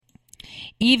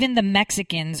Even the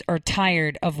Mexicans are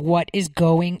tired of what is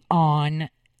going on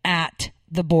at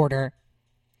the border.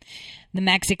 The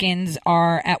Mexicans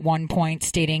are at one point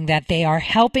stating that they are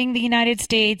helping the United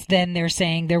States. Then they're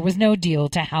saying there was no deal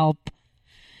to help.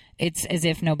 It's as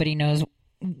if nobody knows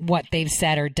what they've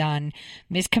said or done.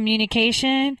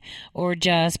 Miscommunication or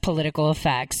just political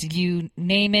effects. You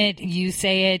name it, you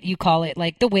say it, you call it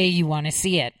like the way you want to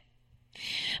see it.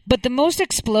 But the most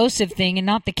explosive thing, and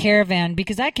not the caravan,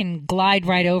 because I can glide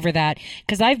right over that,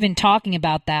 because I've been talking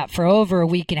about that for over a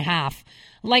week and a half.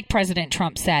 Like President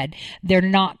Trump said, they're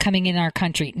not coming in our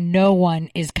country. No one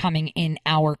is coming in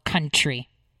our country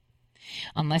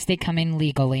unless they come in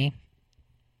legally.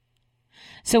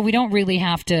 So we don't really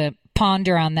have to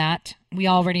ponder on that. We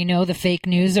already know the fake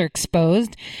news are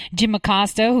exposed. Jim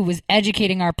Acosta, who was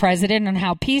educating our president on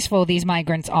how peaceful these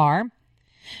migrants are,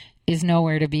 is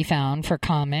nowhere to be found for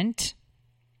comment.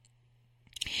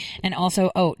 And also,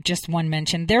 just one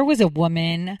mention, there was a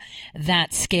woman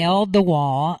that scaled the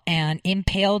wall and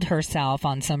impaled herself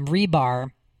on some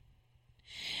rebar.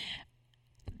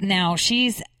 Now,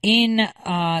 she's in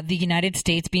the United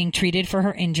States being treated for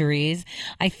her injuries.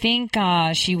 I think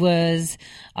she was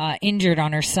injured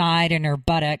on her side and her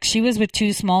buttocks. She was with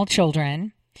 2 small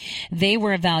children. They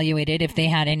were evaluated if they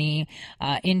had any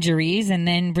injuries and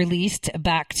then released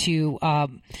back to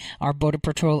our Border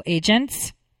Patrol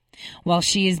agents while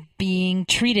she is being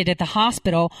treated at the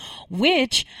hospital,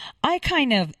 which I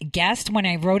kind of guessed when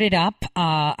I wrote it up.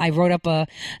 I wrote up a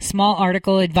small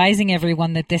article advising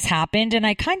everyone that this happened, and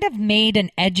I kind of made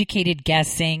an educated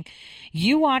guess saying,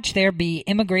 you watch there be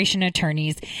immigration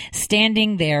attorneys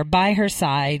standing there by her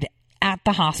side at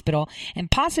the hospital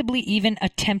and possibly even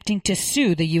attempting to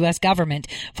sue the U.S. government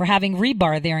for having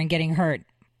rebar there and getting hurt.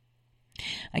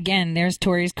 Again, there's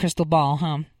Tori's crystal ball,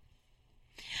 huh?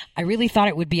 I really thought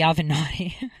it would be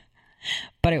Avenatti,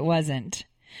 but it wasn't.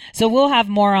 So we'll have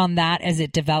more on that as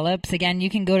it develops. Again, you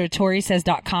can go to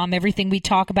ToriSays.com. Everything we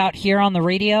talk about here on the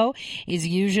radio is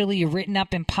usually written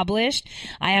up and published.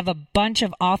 I have a bunch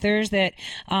of authors that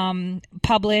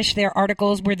publish their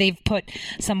articles where they've put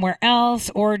somewhere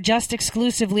else or just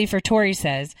exclusively for Tori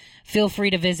Says. Feel free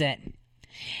to visit.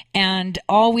 And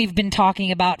all we've been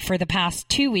talking about for the past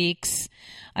 2 weeks,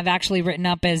 I've actually written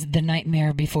up as The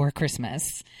Nightmare Before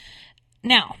Christmas.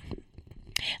 Now,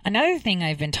 another thing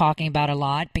I've been talking about a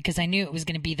lot, because I knew it was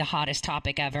going to be the hottest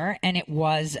topic ever, and it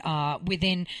was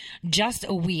within just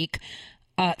a week,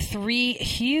 3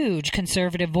 huge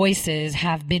conservative voices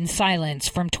have been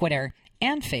silenced from Twitter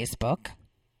and Facebook.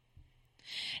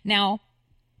 Now,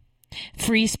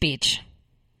 free speech.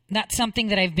 That's something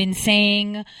that I've been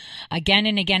saying again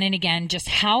and again and again, just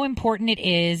how important it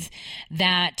is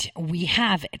that we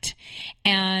have it.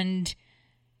 And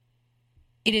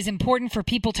it is important for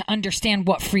people to understand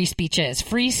what free speech is.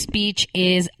 Free speech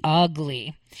is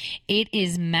ugly. It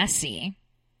is messy.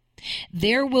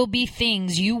 There will be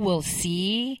things you will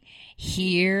see,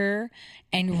 hear,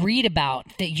 and read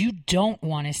about that you don't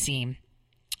want to see.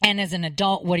 And as an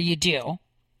adult, what do?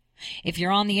 If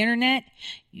you're on the internet,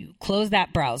 you close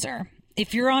that browser.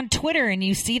 If you're on Twitter and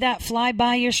you see that fly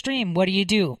by your stream, what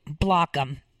do? Block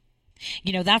them.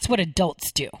 You know, that's what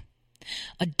adults do.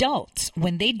 Adults,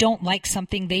 when they don't like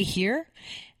something they hear,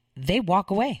 they walk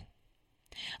away.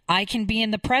 I can be in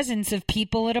the presence of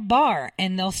people at a bar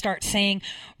and they'll start saying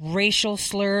racial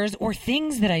slurs or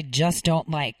things that I just don't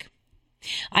like.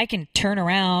 I can turn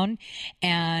around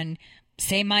and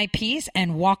say my piece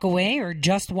and walk away or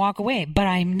just walk away. But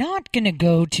I'm not going to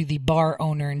go to the bar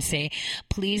owner and say,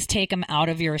 please take them out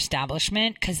of your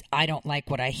establishment because I don't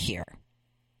like what I hear.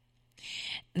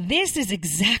 This is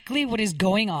exactly what is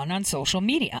going on social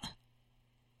media.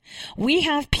 We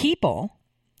have people,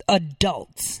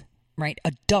 adults, right?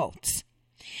 Adults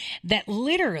that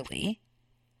literally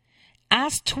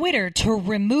ask Twitter to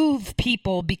remove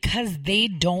people because they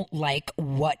don't like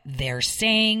what they're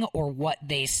saying or what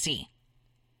they see.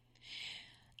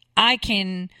 I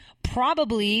can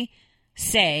probably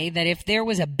say that if there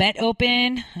was a bet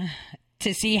open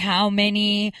to see how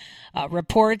many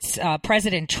reports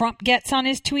President Trump gets on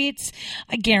his tweets,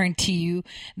 I guarantee you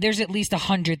there's at least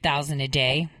 100,000 a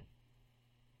day.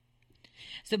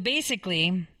 So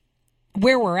basically,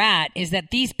 where we're at is that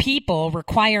these people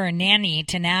require a nanny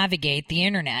to navigate the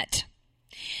internet.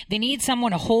 They need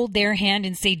someone to hold their hand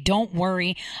and say, don't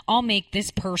worry, I'll make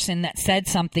this person that said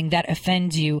something that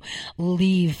offends you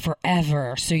leave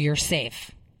forever so you're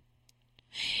safe.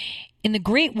 In the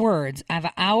great words of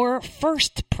our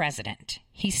first president,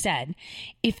 he said,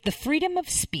 if the freedom of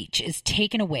speech is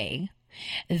taken away,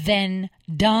 then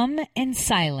dumb and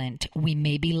silent we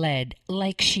may be led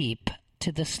like sheep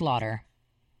to the slaughter.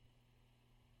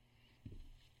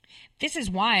 This is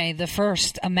why the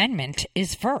First Amendment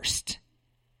is first.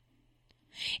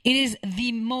 It is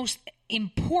the most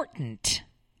important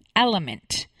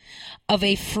element of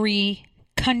a free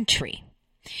country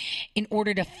in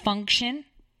order to function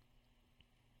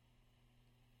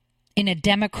in a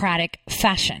democratic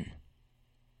fashion.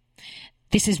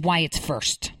 This is why it's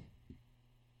first.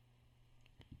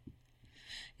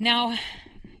 Now,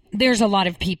 there's a lot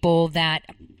of people that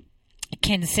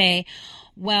can say,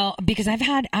 well, because I've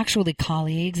had actually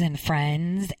colleagues and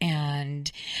friends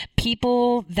and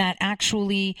people that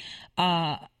actually,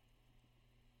 I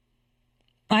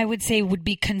would say would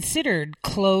be considered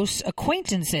close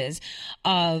acquaintances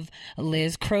of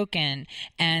Liz Crokin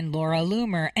and Laura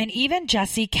Loomer and even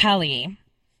Jesse Kelly,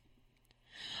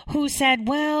 who said,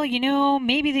 well,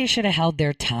 maybe they should have held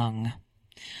their tongue.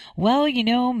 Well,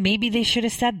 maybe they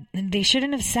shouldn't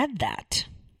have said that.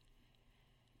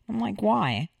 I'm like,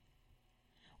 why?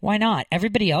 Why not?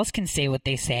 Everybody else can say what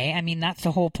they say. I mean, that's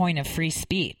the whole point of free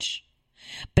speech.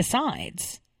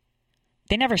 Besides,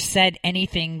 they never said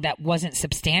anything that wasn't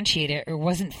substantiated or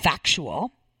wasn't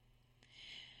factual.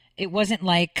 It wasn't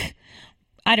like,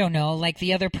 I don't know, like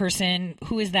the other person,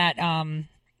 who is that,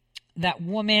 that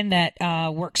woman that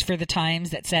works for the Times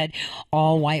that said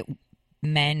all white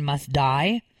men must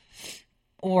die,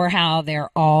 or how they're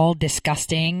all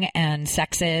disgusting and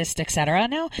sexist, etc.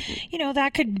 Now,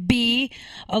 that could be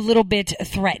a little bit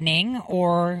threatening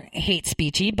or hate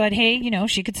speechy, but hey,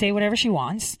 she could say whatever she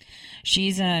wants.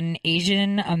 She's an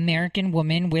Asian American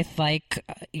woman with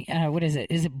what is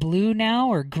it? Is it blue now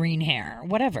or green hair?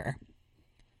 Whatever.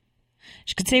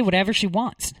 She could say whatever she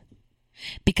wants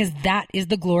because that is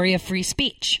the glory of free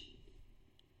speech.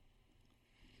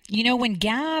 When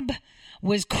Gab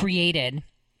was created,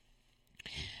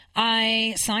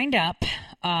 I signed up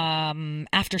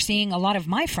after seeing a lot of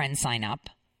my friends sign up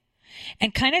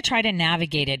and kind of try to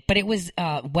navigate it, but it was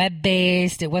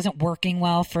web-based. It wasn't working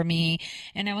well for me.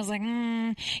 And I was like,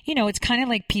 it's kind of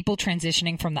like people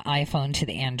transitioning from the iPhone to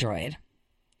the Android.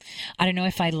 I don't know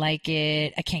if I like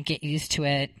it. I can't get used to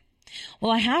it.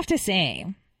 Well, I have to say,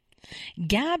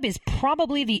 Gab is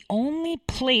probably the only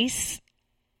place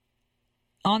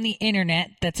on the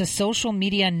internet that's a social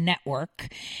media network.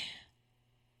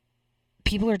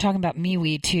 People are talking about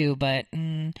MeWe too, but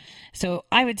so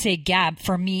I would say Gab,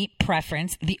 for me,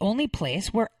 preference, the only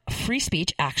place where free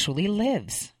speech actually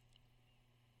lives.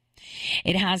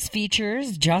 It has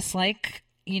features just like,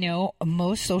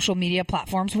 most social media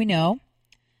platforms we know.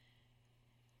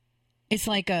 It's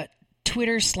like a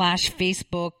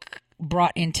Twitter/Facebook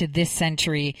brought into this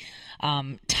century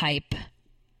type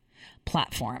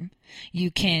platform. You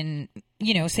can,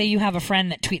 say you have a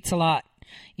friend that tweets a lot.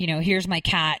 Here's my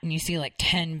cat, and you see like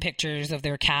 10 pictures of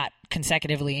their cat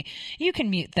consecutively. You can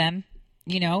mute them.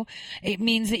 It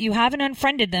means that you haven't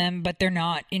unfriended them, but they're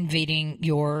not invading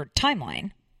your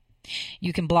timeline.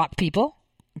 You can block people,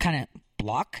 kind of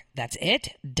block. That's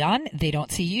it. Done. They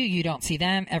don't see you. You don't see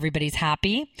them. Everybody's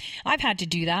happy. I've had to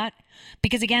do that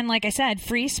because, again, like I said,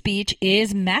 free speech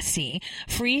is messy.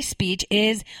 Free speech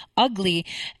is ugly.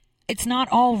 It's not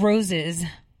all roses.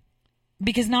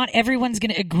 Because not everyone's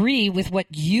going to agree with what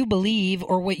you believe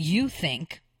or what you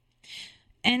think.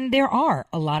 And there are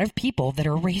a lot of people that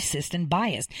are racist and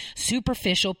biased.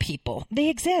 Superficial people. They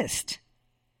exist.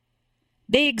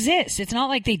 They exist. It's not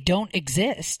like they don't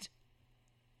exist.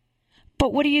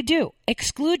 But what do?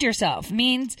 Exclude yourself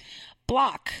means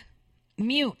block,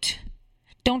 mute,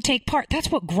 don't take part. That's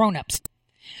what grown-ups do.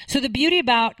 So the beauty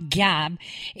about Gab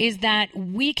is that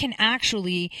we can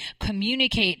actually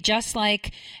communicate just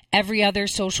like every other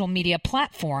social media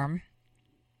platform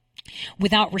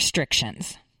without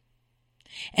restrictions.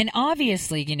 And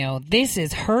obviously, this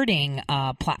is hurting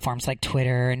platforms like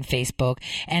Twitter and Facebook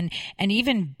and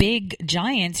even big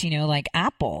giants, like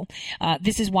Apple.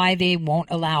 This is why they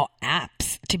won't allow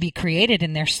apps to be created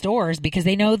in their stores because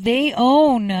they know they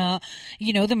own,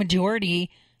 the majority.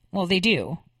 Well, they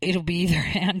do. It'll be either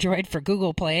Android for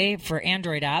Google Play for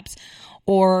Android apps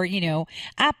or,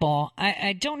 Apple.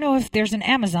 I don't know if there's an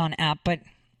Amazon app, but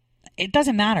it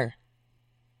doesn't matter.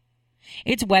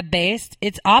 It's web-based.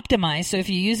 It's optimized. So if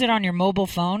you use it on your mobile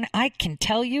phone, I can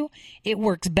tell you it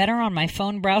works better on my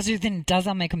phone browser than it does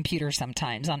on my computer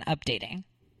sometimes on updating.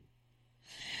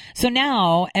 So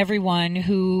now everyone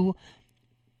who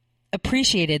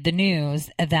appreciated the news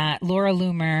that Laura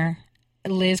Loomer,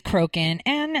 Liz Crokin,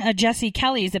 and Jesse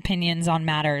Kelly's opinions on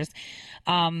matters.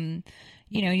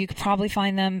 You could probably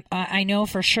find them. I know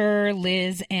for sure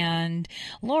Liz and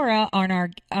Laura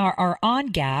are on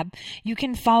Gab. You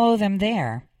can follow them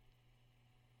there.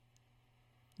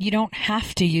 You don't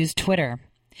have to use Twitter.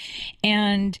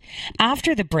 And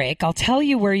after the break, I'll tell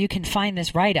you where you can find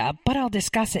this write-up, but I'll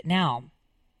discuss it now.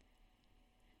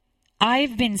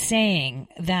 I've been saying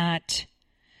that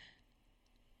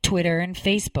Twitter and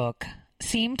Facebook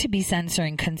seem to be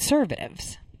censoring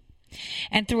conservatives.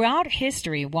 And throughout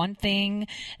history, one thing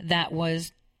that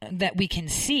we can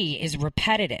see is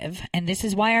repetitive, and this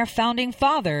is why our founding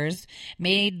fathers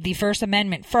made the First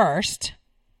Amendment first,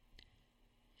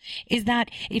 is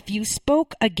that if you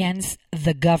spoke against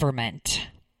the government,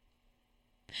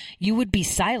 you would be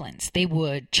silenced. They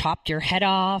would chop your head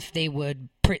off. They would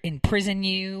imprison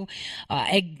you.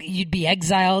 You'd be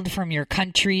exiled from your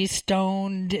country,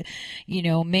 stoned,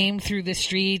 maimed through the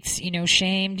streets,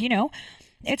 shamed.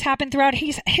 It's happened throughout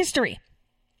history.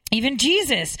 Even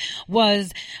Jesus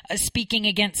was speaking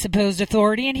against supposed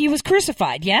authority, and he was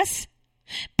crucified, yes?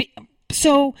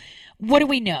 So what do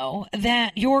we know?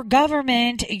 That your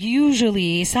government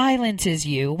usually silences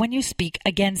you when you speak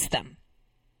against them.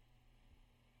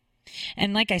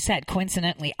 And like I said,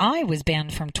 coincidentally, I was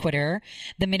banned from Twitter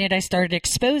the minute I started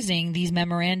exposing these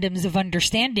memorandums of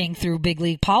understanding through big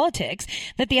league politics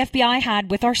that the FBI had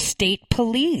with our state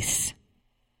police.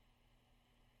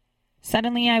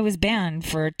 Suddenly I was banned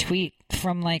for a tweet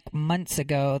from months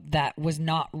ago that was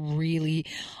not really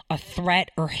a threat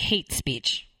or hate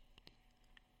speech.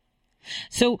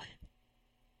 So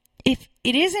if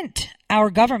it isn't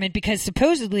our government, because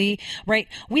supposedly, right,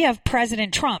 we have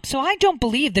President Trump. So I don't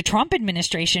believe the Trump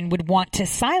administration would want to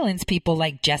silence people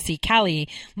like Jesse Kelly,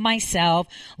 myself,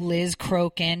 Liz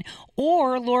Crokin,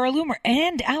 or Laura Loomer,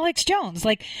 and Alex Jones.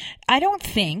 I don't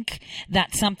think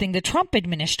that's something the Trump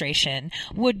administration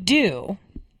would do.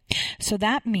 So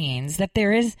that means that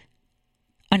there is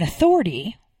an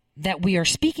authority that we are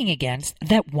speaking against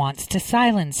that wants to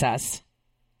silence us.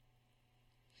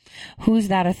 Who's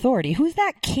that authority? Who's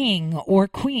that king or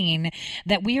queen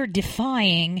that we are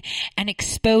defying and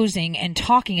exposing and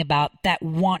talking about that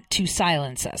want to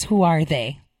silence us? Who are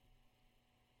they?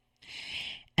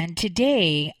 And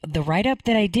today, the write-up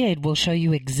that I did will show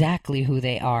you exactly who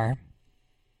they are.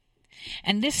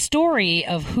 And this story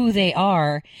of who they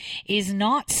are is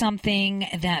not something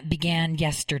that began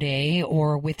yesterday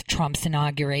or with Trump's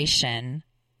inauguration.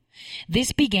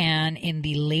 This began in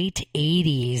the late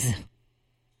 80s.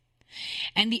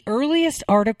 And the earliest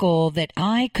article that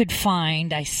I could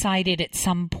find, I cited at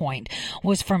some point,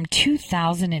 was from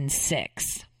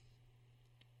 2006.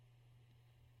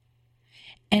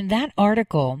 And that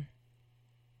article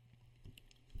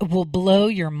will blow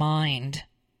your mind.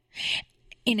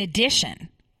 In addition,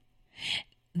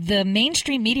 the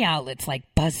mainstream media outlets like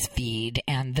BuzzFeed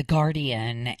and The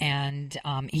Guardian and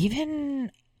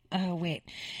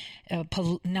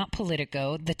not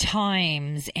Politico, The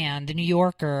Times and The New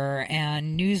Yorker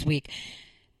and Newsweek,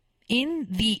 in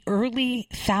the early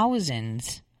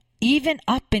thousands, even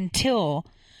up until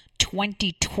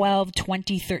 2012,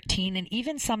 2013, and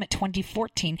even some at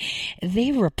 2014,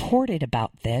 they reported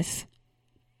about this.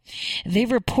 They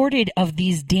reported of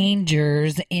these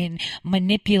dangers in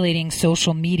manipulating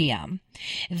social media.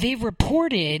 They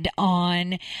reported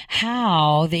on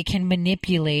how they can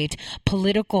manipulate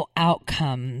political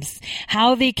outcomes,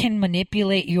 how they can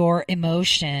manipulate your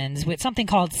emotions with something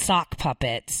called sock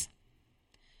puppets.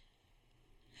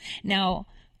 Now,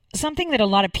 something that a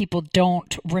lot of people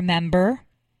don't remember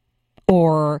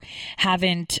or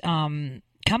haven't come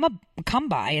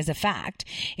by as a fact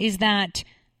is that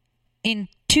in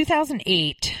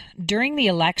 2008, during the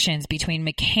elections between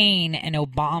McCain and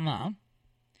Obama,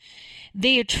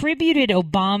 they attributed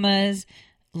Obama's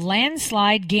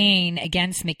landslide gain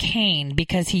against McCain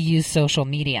because he used social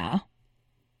media.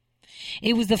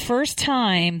 It was the first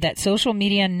time that social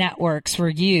media networks were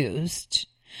used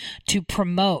to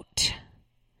promote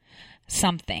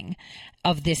something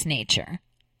of this nature.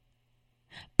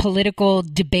 Political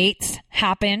debates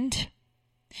happened.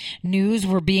 News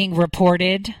were being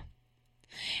reported.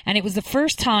 And it was the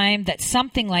first time that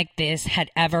something like this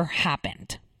had ever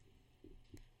happened.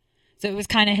 So it was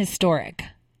kind of historic.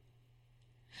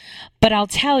 But I'll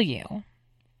tell you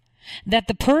that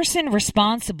the person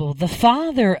responsible, the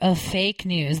father of fake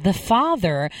news, the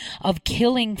father of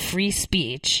killing free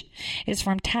speech, is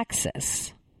from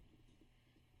Texas.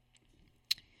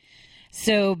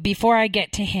 So before I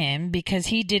get to him, because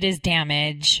he did his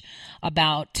damage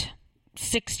about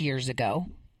 6 years ago,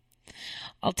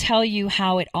 I'll tell you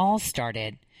how it all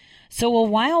started. So a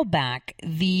while back,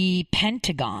 the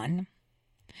Pentagon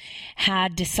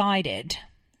had decided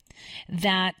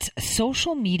that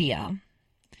social media,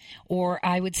 or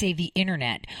I would say the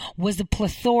internet, was a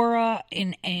plethora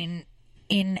in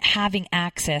having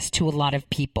access to a lot of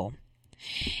people.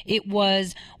 It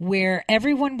was where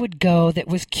everyone would go that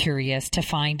was curious to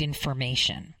find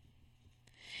information.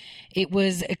 It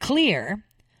was clear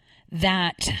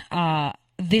that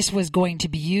this was going to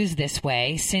be used this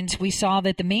way, since we saw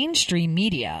that the mainstream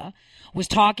media was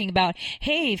talking about,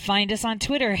 hey, find us on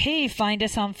Twitter, hey, find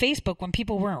us on Facebook, when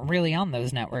people weren't really on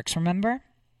those networks, remember?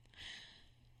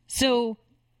 So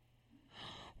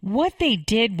what they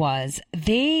did was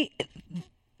they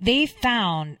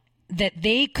found that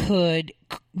they could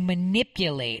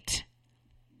manipulate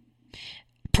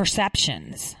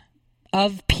perceptions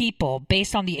of people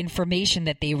based on the information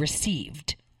that they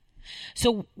received.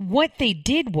 So what they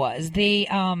did was they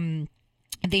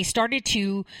started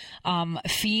to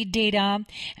feed data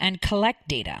and collect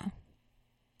data.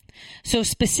 So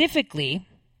specifically,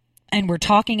 and we're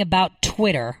talking about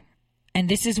Twitter, and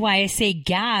this is why I say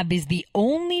Gab is the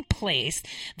only place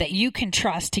that you can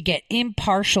trust to get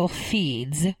impartial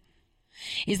feeds,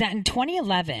 is that in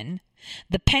 2011,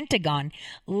 the Pentagon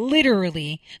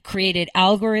literally created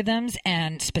algorithms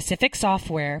and specific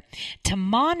software to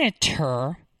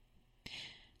monitor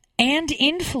and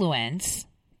influence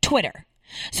Twitter.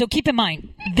 So keep in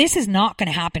mind, this is not going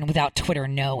to happen without Twitter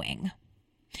knowing.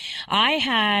 I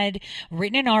had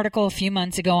written an article a few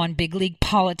months ago on Big League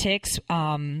Politics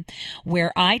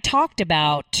where I talked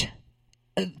about,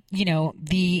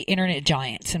 the internet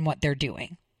giants and what they're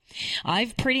doing.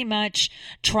 I've pretty much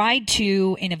tried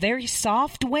to, in a very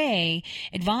soft way,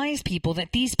 advise people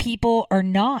that these people are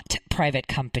not private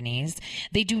companies.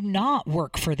 They do not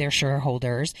work for their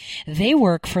shareholders. They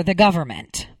work for the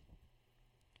government.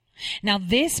 Now,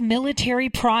 this military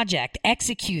project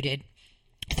executed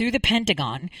through the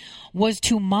Pentagon was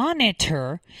to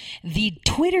monitor the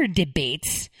Twitter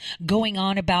debates going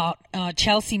on about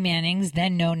Chelsea Manning's,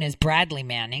 then known as Bradley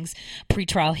Manning's,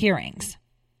 pretrial hearings.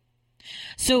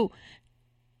 So,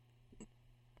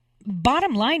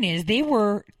 bottom line is they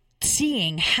were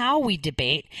seeing how we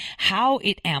debate, how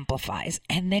it amplifies.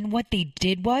 And then what they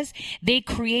did was they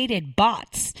created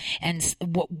bots and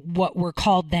what were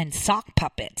called then sock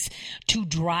puppets to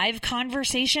drive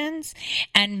conversations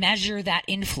and measure that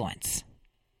influence.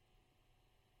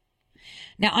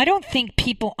 Now, I don't think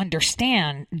people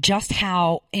understand just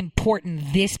how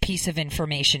important this piece of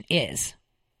information is.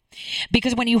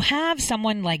 Because when you have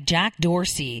someone like Jack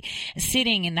Dorsey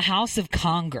sitting in the House of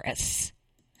Congress,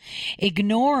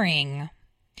 ignoring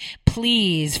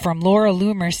pleas from Laura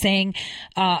Loomer saying,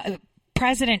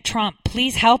 President Trump,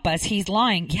 please help us, he's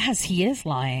lying. Yes, he is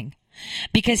lying.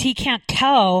 Because he can't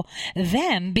tell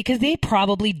them, because they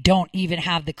probably don't even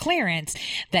have the clearance,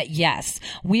 that yes,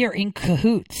 we are in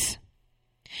cahoots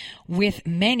with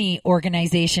many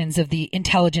organizations of the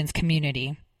intelligence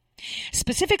community.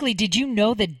 Specifically, did you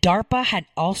know that DARPA had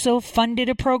also funded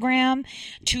a program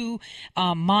to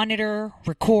monitor,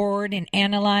 record, and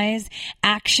analyze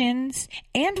actions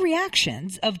and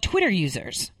reactions of Twitter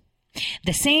users?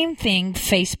 The same thing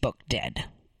Facebook did.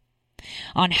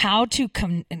 On how to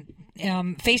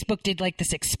Facebook did like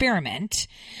this experiment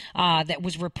that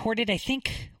was reported, I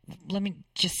think, let me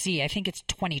just see, I think it's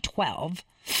 2012.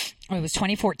 Or it was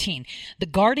 2014. The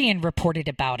Guardian reported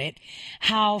about it,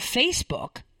 how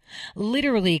Facebook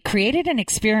literally created an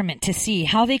experiment to see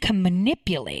how they can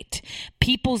manipulate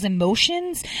people's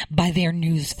emotions by their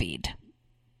newsfeed.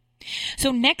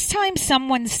 So next time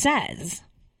someone says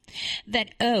that,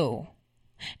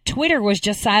 Twitter was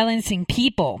just silencing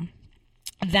people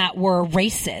that were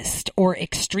racist or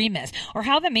extremist, or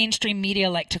how the mainstream media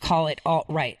like to call it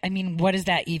alt-right. I mean, what does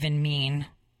that even mean?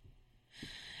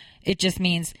 It just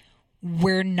means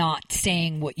we're not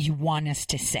saying what you want us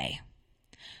to say.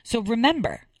 So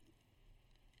remember,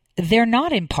 they're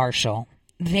not impartial.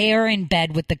 They are in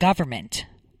bed with the government.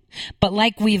 But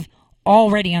like we've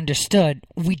already understood,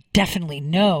 we definitely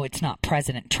know it's not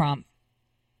President Trump.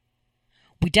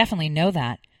 We definitely know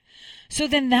that. So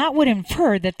then that would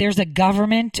infer that there's a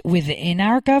government within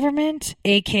our government,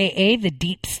 aka the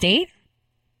deep state.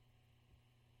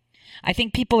 I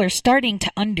think people are starting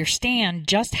to understand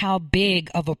just how big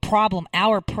of a problem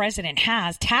our president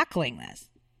has tackling this.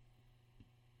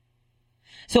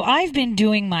 So I've been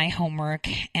doing my homework,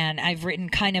 and I've written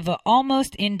kind of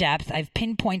almost in-depth. I've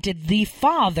pinpointed the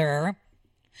father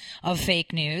of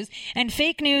fake news. And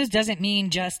fake news doesn't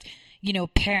mean just,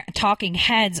 talking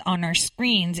heads on our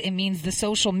screens. It means the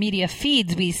social media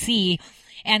feeds we see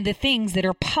and the things that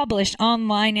are published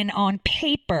online and on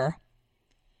paper.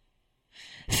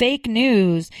 Fake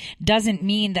news doesn't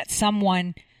mean that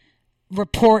someone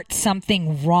report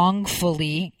something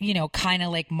wrongfully, kind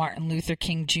of like Martin Luther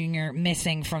King Jr.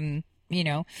 missing from,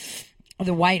 the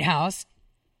White House,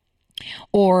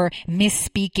 or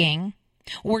misspeaking,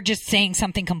 or just saying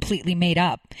something completely made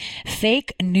up.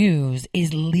 Fake news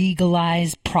is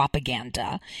legalized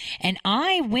propaganda. And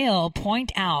I will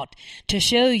point out to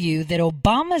show you that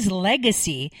Obama's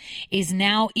legacy is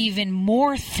now even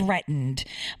more threatened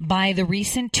by the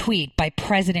recent tweet by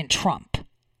President Trump.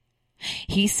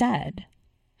 He said,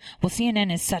 well,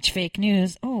 CNN is such fake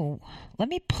news. Oh, let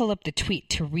me pull up the tweet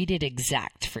to read it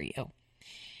exact for you.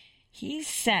 He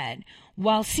said,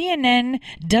 while CNN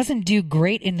doesn't do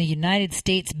great in the United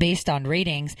States based on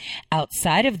ratings,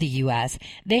 outside of the U.S.,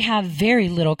 they have very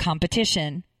little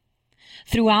competition.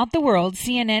 Throughout the world,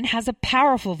 CNN has a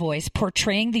powerful voice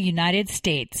portraying the United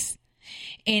States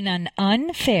in an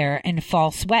unfair and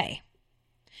false way.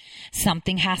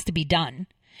 Something has to be done,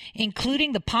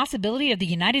 including the possibility of the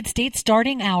United States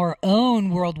starting our own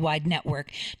worldwide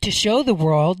network to show the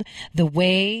world the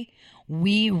way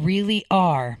we really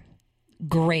are.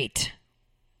 Great.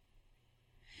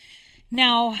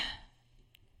 Now,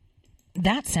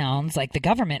 that sounds like the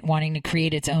government wanting to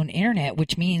create its own internet,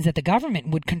 which means that the government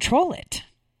would control it.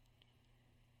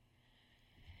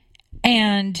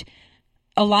 And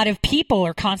a lot of people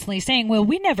are constantly saying, well,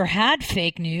 we never had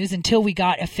fake news until we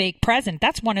got a fake president.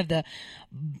 That's one of the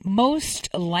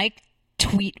most liked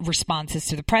tweet responses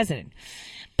to the president.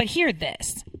 But hear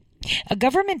this. A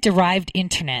government-derived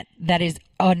internet that is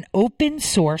an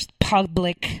open-source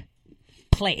public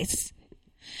place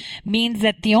means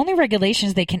that the only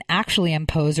regulations they can actually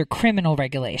impose are criminal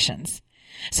regulations.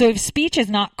 So if speech is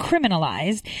not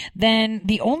criminalized, then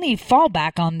the only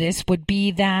fallback on this would be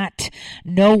that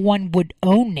no one would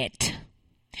own it.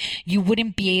 You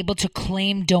wouldn't be able to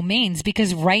claim domains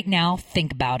because right now,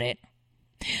 think about it.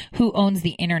 Who owns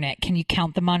the internet? Can you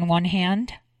count them on one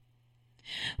hand?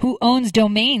 Who owns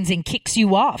domains and kicks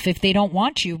you off if they don't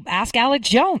want you? Ask Alex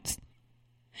Jones.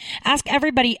 Ask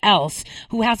everybody else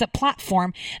who has a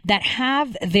platform that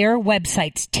have their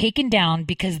websites taken down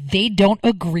because they don't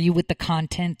agree with the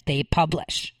content they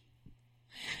publish.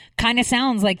 Kind of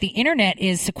sounds like the internet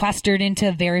is sequestered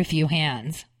into very few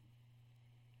hands.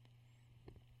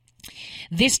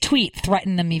 This tweet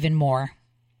threatened them even more.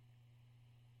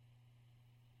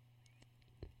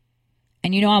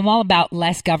 And you know, I'm all about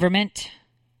less government,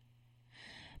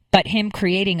 but him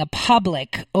creating a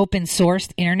public open source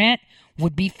internet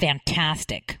would be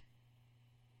fantastic.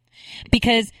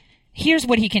 Because here's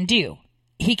what he can do.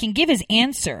 He can give his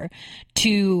answer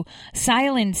to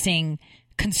silencing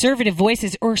conservative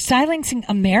voices or silencing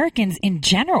Americans in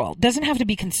general. Doesn't have to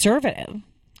be conservative.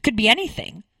 Could be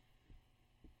anything.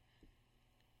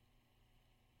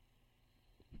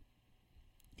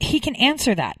 He can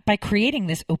answer that by creating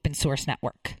this open source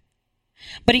network.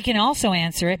 But he can also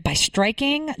answer it by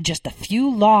striking just a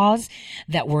few laws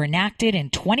that were enacted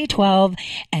in 2012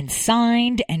 and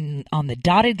signed and on the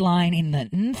dotted line in the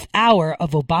nth hour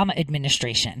of Obama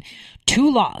administration. Two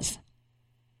laws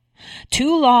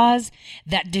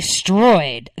that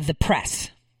destroyed the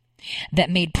press, that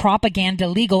made propaganda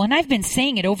legal. And I've been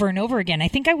saying it over and over again. I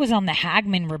think I was on the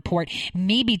Hagman Report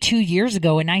maybe 2 years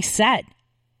ago, and I said,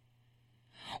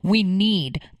 we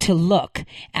need to look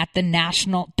at the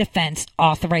National Defense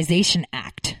Authorization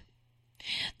Act,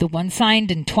 the one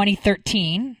signed in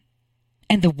 2013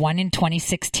 and the one in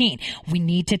 2016. We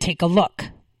need to take a look.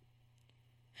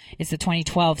 It's the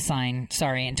 2012 sign,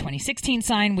 and 2016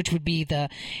 sign, which would be the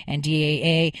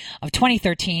NDAA of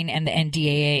 2013 and the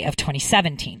NDAA of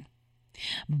 2017,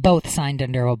 both signed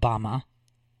under Obama.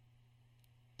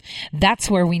 That's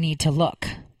where we need to look.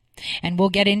 And we'll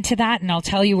get into that, and I'll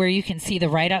tell you where you can see the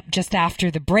write-up just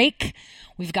after the break.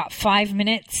 We've got 5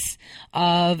 minutes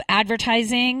of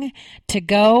advertising to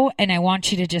go, and I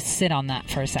want you to just sit on that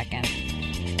for a second.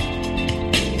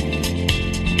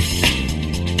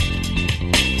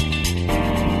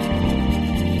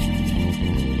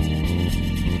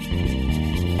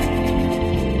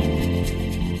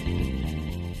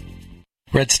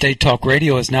 Red State Talk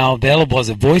Radio is now available as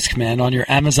a voice command on your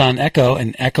Amazon Echo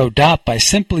and Echo Dot by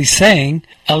simply saying,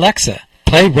 Alexa,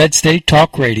 play Red State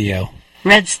Talk Radio.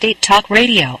 Red State Talk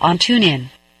Radio on TuneIn.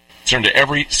 Concern to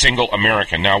every single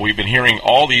American. Now, we've been hearing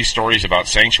all these stories about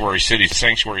sanctuary cities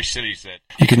that...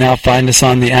 You can now find us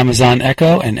on the Amazon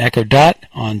Echo and Echo Dot,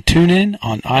 on TuneIn,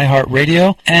 on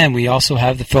iHeartRadio, and we also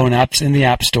have the phone apps in the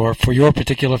App Store for your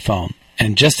particular phone.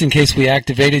 And just in case we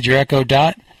activated your Echo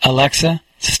Dot, Alexa,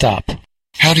 stop.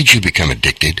 How did you become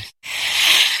addicted?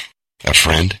 A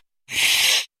friend?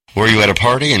 Were you at a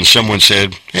party and someone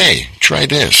said, hey, try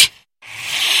this?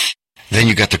 Then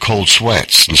you got the cold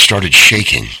sweats and started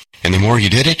shaking. And the more you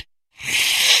did it,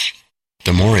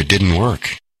 the more it didn't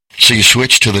work. So you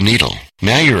switched to the needle.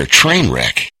 Now you're a train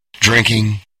wreck.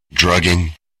 Drinking,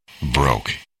 drugging,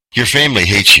 broke. Your family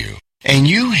hates you. And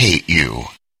you hate you.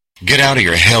 Get out of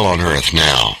your hell on earth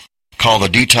now. Call the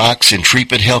Detox and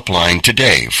Treatment Helpline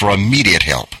today for immediate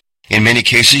help. In many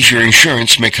cases, your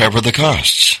insurance may cover the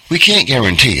costs. We can't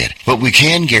guarantee it, but we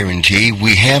can guarantee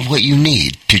we have what you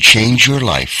need to change your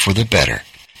life for the better.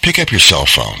 Pick up your cell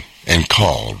phone and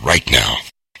call right now.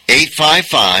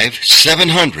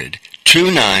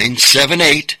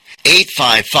 855-700-2978.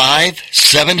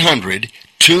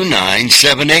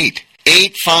 855-700-2978.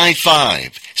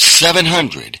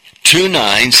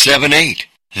 855-700-2978.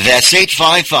 That's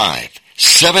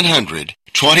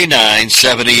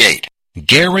 855-700-2978.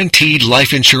 Guaranteed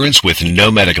life insurance with no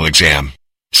medical exam.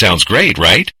 Sounds great,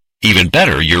 right? Even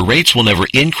better, your rates will never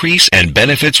increase and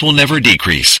benefits will never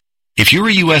decrease. If you're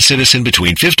a U.S. citizen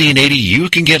between 50 and 80, you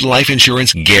can get life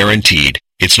insurance guaranteed.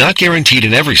 It's not guaranteed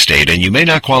in every state, and you may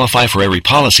not qualify for every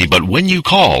policy, but when you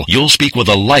call, you'll speak with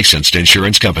a licensed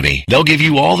insurance company. They'll give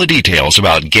you all the details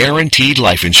about guaranteed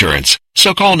life insurance.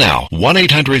 So call now,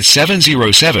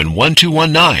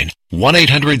 1-800-707-1219,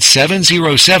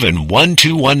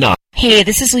 1-800-707-1219. Hey,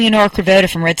 this is Leonora Cravota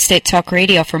from Red State Talk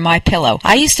Radio for MyPillow.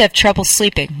 I used to have trouble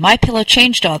sleeping. MyPillow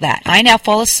changed all that. I now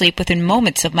fall asleep within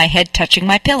moments of my head touching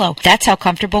my pillow. That's how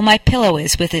comfortable MyPillow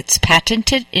is with its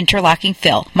patented interlocking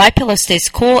fill. MyPillow stays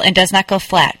cool and does not go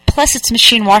flat. Plus, it's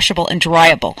machine washable and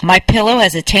dryable. MyPillow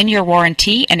has a 10-year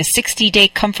warranty and a 60-day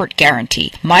comfort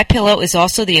guarantee. MyPillow is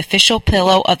also the official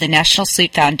pillow of the National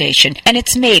Sleep Foundation, and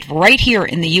it's made right here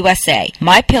in the USA.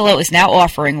 MyPillow is now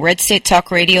offering Red State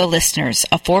Talk Radio listeners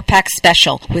a 4-pack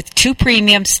special with 2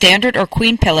 premium standard or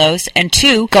queen pillows and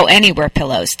 2 go anywhere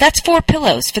pillows. That's 4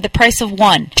 pillows for the price of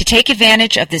 1. To take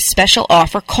advantage of this special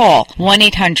offer, call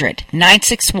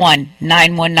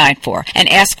 1-800-961-9194 and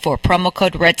ask for promo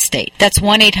code RedState. That's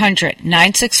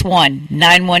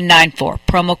 1-800-961-9194,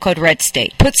 promo code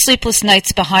RedState. Put sleepless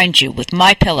nights behind you with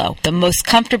MyPillow, the most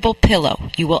comfortable pillow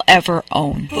you will ever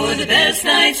own. For the best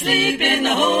night's sleep in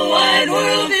the whole wide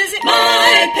world, visit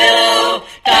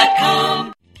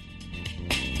MyPillow.com.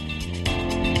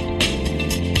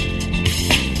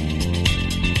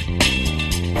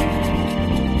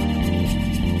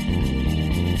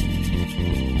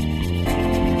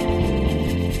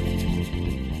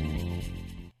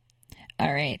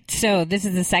 All right, so this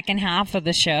is the second half of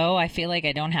the show. I feel like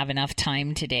I don't have enough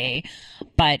time today,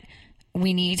 but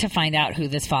we need to find out who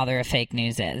this father of fake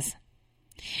news is.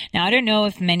 Now, I don't know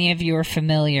if many of you are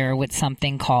familiar with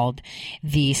something called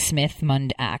the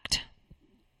Smith-Mundt Act.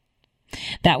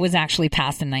 That was actually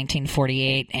passed in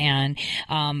 1948 and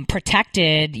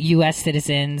protected U.S.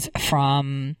 citizens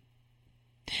from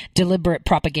deliberate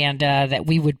propaganda that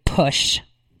we would push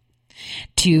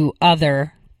to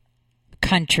other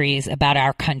countries about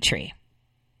our country.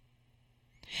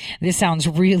 This sounds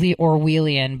really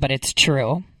Orwellian, but it's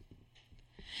true.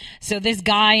 So this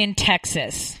guy in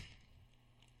Texas,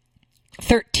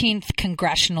 13th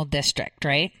Congressional District,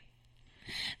 right?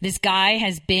 This guy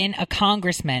has been a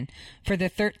congressman for the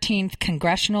 13th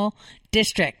Congressional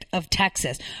District of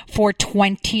Texas for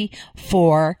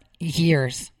 24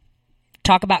 years.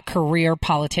 Talk about career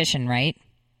politician, right?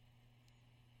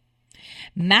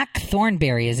 Mac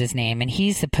Thornberry is his name, and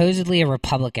he's supposedly a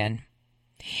Republican.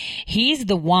 He's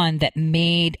the one that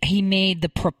made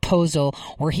the proposal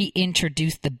where he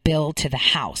introduced the bill to the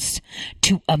House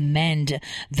to amend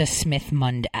the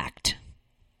Smith-Mundt Act.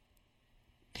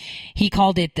 He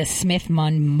called it the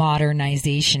Smith-Mundt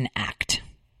Modernization Act.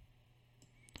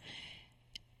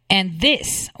 And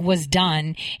this was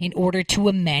done in order to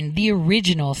amend the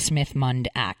original Smith-Mundt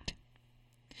Act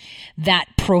that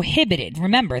prohibited,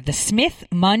 remember, the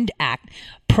Smith-Mundt Act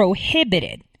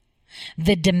prohibited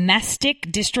the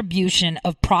domestic distribution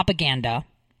of propaganda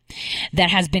that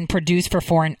has been produced for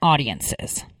foreign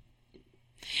audiences.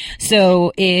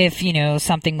 So if,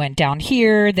 something went down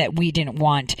here that we didn't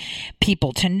want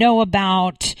people to know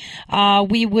about,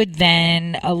 we would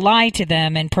then lie to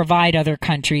them and provide other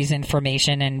countries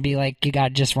information and be like, you got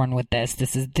to just run with this.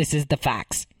 This is the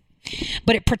facts.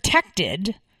 But it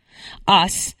protected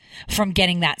us from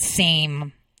getting that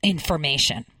same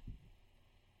information.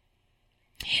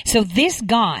 So this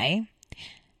guy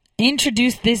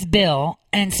introduced this bill,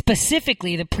 and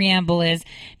specifically the preamble is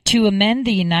to amend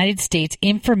the United States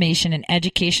Information and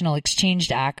Educational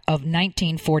Exchange Act of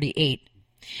 1948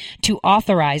 to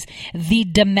authorize the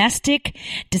domestic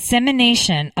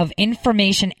dissemination of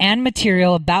information and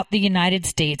material about the United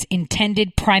States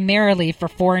intended primarily for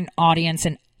foreign audience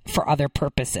and for other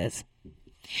purposes.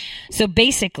 So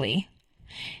basically,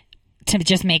 to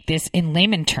just make this in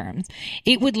layman terms,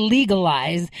 it would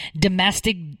legalize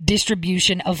domestic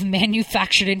distribution of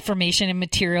manufactured information and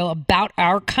material about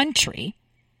our country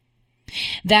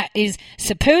that is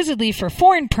supposedly for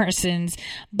foreign persons,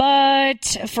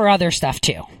 but for other stuff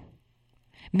too,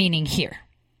 meaning here.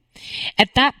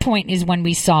 At that point is when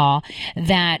we saw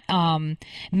that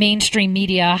mainstream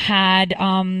media had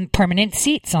permanent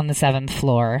seats on the 7th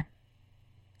floor.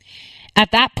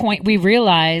 At that point, we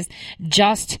realized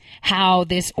just how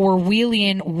this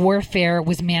Orwellian warfare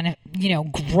was,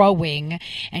 growing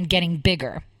and getting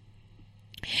bigger.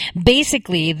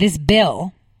 Basically, this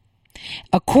bill,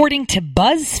 according to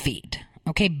BuzzFeed,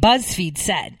 BuzzFeed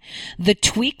said, the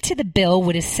tweak to the bill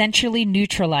would essentially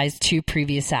neutralize 2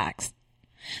 previous acts.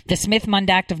 The Smith-Mundt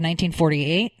Act of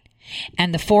 1948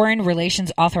 and the Foreign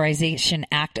Relations Authorization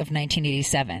Act of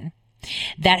 1987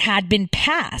 that had been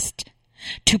passed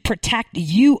to protect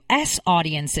U.S.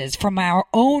 audiences from our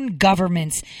own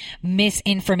government's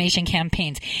misinformation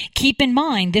campaigns. Keep in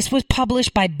mind, this was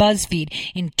published by BuzzFeed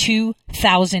in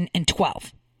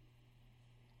 2012.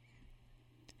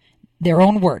 Their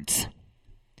own words.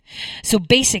 So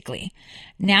basically,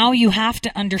 now you have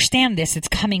to understand this. It's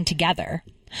coming together.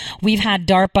 We've had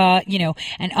DARPA,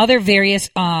 and other various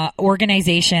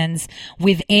organizations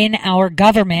within our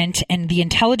government and the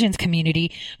intelligence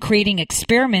community creating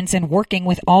experiments and working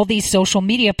with all these social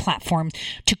media platforms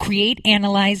to create,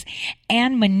 analyze,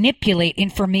 and manipulate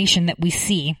information that we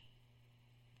see.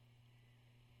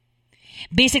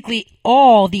 Basically,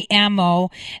 all the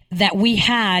ammo that we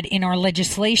had in our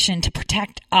legislation to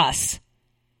protect us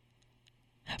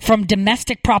from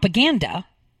domestic propaganda.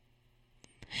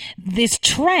 This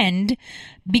trend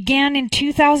began in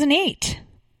 2008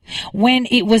 when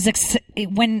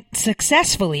when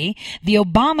successfully the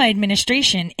Obama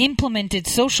administration implemented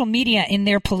social media in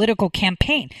their political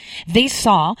campaign. They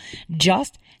saw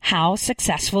just how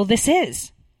successful this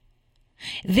is.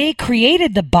 They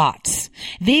created the bots.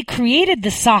 They created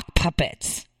the sock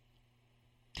puppets.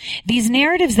 These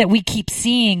narratives that we keep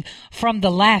seeing from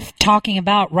the left talking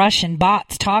about Russian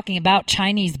bots, talking about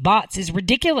Chinese bots is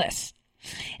ridiculous.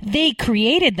 They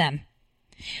created them.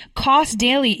 Cost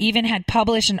Daily even had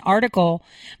published an article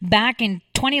back in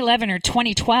 2011 or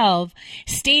 2012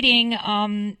 stating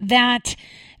that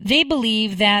they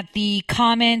believe that the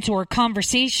comments or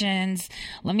conversations,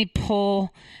 let me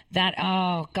pull that,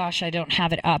 oh gosh, I don't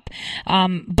have it up.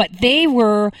 But they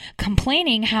were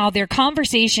complaining how their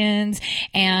conversations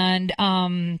and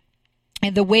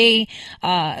the way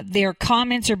their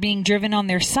comments are being driven on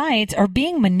their sites are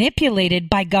being manipulated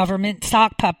by government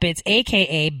sock puppets,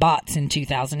 aka bots, in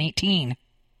 2018.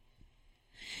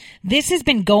 This has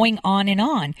been going on and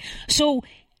on. So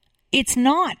it's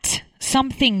not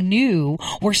something new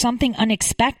or something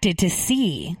unexpected to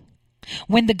see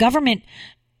when the government,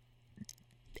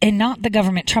 and not the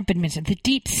government Trump administration, the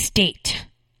deep state,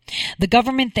 the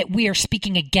government that we are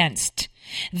speaking against,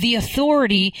 the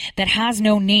authority that has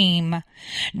no name,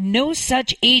 no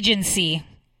such agency,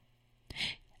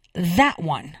 that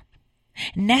one,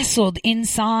 nestled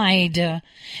inside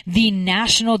the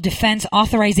National Defense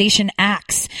Authorization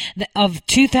Acts of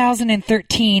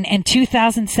 2013 and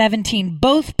 2017,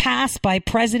 both passed by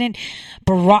President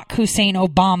Barack Hussein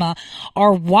Obama,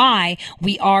 are why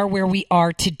we are where we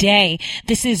are today.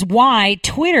 This is why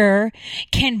Twitter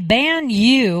can ban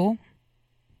you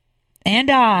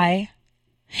and I,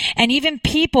 and even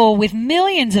people with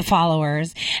millions of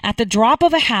followers, at the drop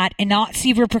of a hat and not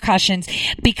see repercussions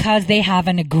because they have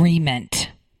an agreement.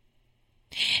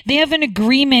 They have an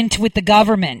agreement with the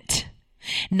government.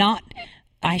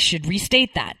 I should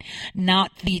restate that,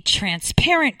 not the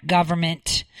transparent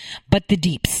government, but the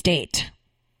deep state.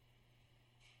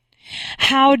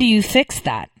 How do you fix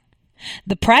that?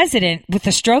 The president, with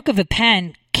the stroke of a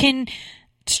pen, can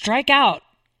strike out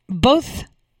both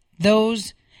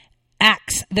those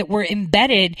acts that were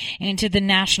embedded into the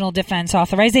National Defense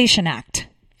Authorization Act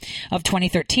of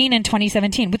 2013 and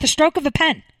 2017 with the stroke of a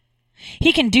pen.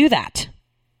 He can do that.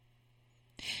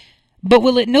 But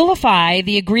will it nullify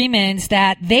the agreements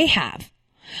that they have?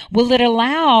 Will it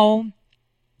allow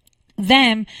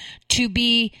them to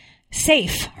be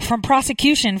safe from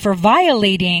prosecution for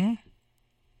violating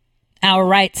our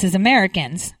rights as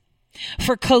Americans?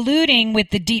 For colluding with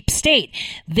the deep state?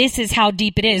 This is how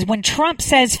deep it is. When Trump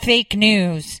says fake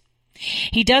news,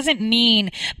 he doesn't mean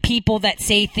people that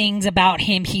say things about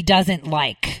him he doesn't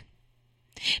like,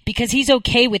 because he's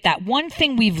okay with that. One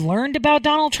thing we've learned about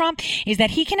Donald Trump is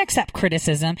that he can accept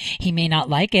criticism. He may not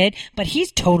like it, but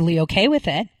he's totally okay with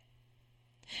it.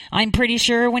 I'm pretty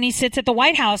sure when he sits at the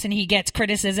White House and he gets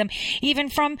criticism, even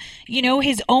from,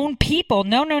 his own people,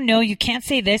 no, you can't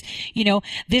say this,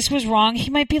 this was wrong. He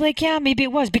might be like, yeah, maybe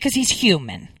it was, because he's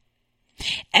human.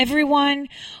 Everyone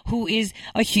who is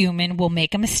a human will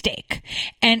make a mistake,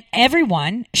 and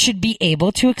everyone should be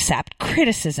able to accept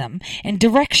criticism and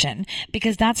direction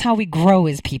because that's how we grow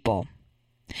as people.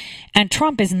 And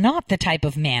Trump is not the type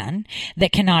of man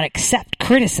that cannot accept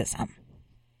criticism.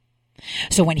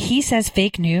 So when he says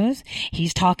fake news,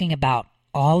 he's talking about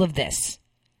all of this.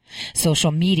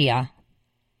 Social media,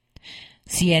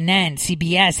 CNN,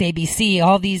 CBS, ABC,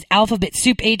 all these alphabet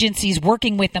soup agencies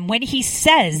working with him. When he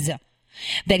says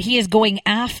that he is going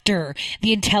after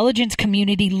the intelligence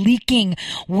community leaking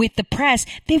with the press,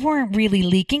 they weren't really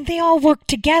leaking. They all worked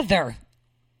together.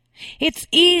 It's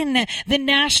in the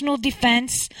National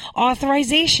Defense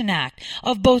Authorization Act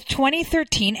of both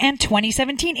 2013 and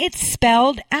 2017. It's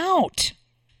spelled out.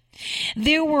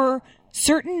 There were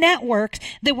certain networks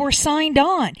that were signed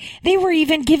on. They were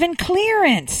even given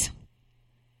clearance.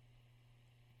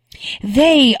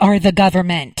 They are the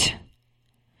government.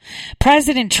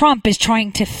 President Trump is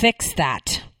trying to fix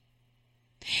that.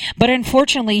 But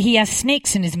unfortunately, he has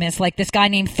snakes in his midst, like this guy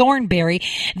named Thornberry,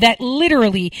 that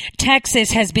literally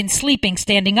Texas has been sleeping,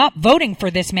 standing up, voting for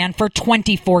this man for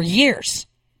 24 years.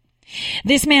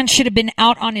 This man should have been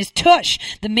out on his tush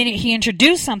the minute he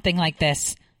introduced something like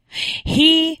this.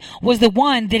 He was the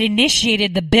one that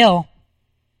initiated the bill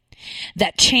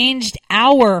that changed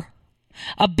our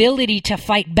ability to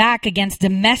fight back against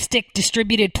domestic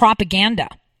distributed propaganda.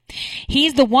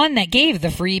 He's the one that gave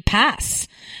the free pass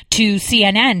to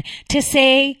CNN to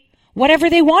say whatever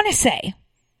they want to say.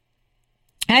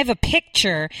 I have a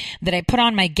picture that I put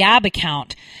on my Gab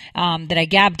account that I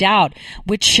gabbed out,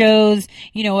 which shows,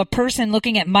 a person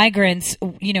looking at migrants,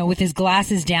 with his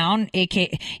glasses down,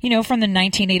 aka, from the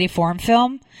 1984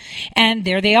 film. And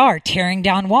there they are, tearing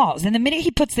down walls. And the minute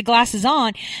he puts the glasses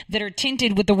on that are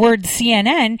tinted with the word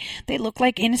CNN, they look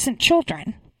like innocent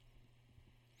children.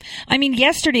 I mean,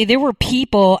 yesterday there were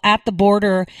people at the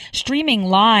border streaming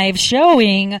live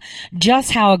showing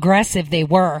just how aggressive they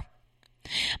were.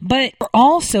 But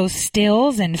also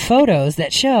stills and photos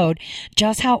that showed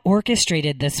just how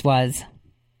orchestrated this was.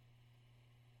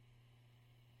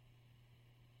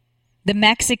 The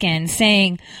Mexican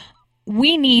saying,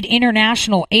 we need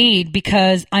international aid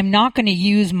because I'm not going to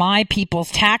use my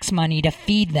people's tax money to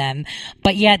feed them,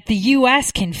 but yet the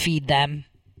U.S. can feed them.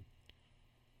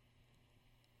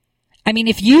 I mean,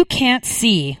 if you can't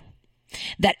see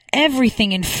that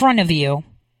everything in front of you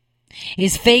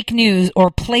is fake news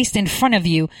or placed in front of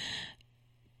you,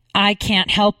 I can't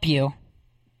help you.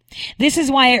 This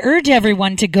is why I urge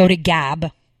everyone to go to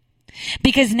Gab.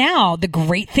 Because now the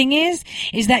great thing is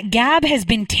that Gab has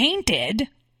been tainted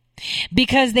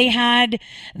because they had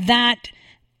that,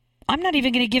 I'm not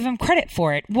even going to give him credit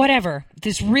for it, whatever,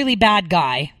 this really bad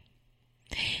guy.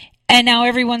 And now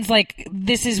everyone's like,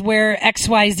 this is where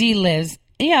XYZ lives.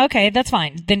 Yeah, okay, that's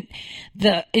fine. Then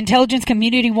the intelligence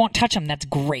community won't touch him. That's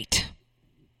great.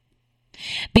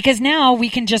 Because now we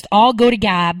can just all go to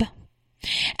Gab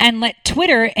and let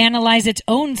Twitter analyze its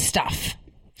own stuff.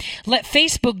 Let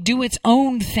Facebook do its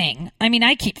own thing. I mean,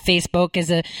 I keep Facebook as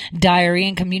a diary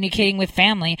and communicating with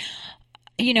family.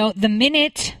 The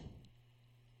minute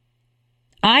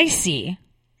I see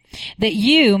that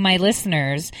you, my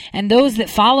listeners, and those that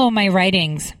follow my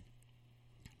writings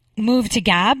move to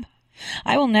Gab,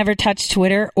 I will never touch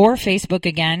Twitter or Facebook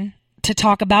again to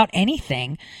talk about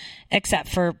anything except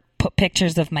for put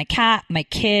pictures of my cat, my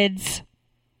kids,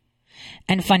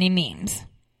 and funny memes.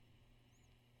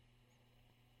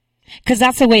 Because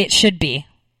that's the way it should be.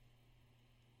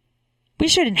 We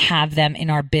shouldn't have them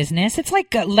in our business. It's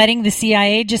like letting the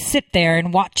CIA just sit there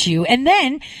and watch you, and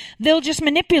then they'll just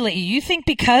manipulate you. You think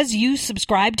because you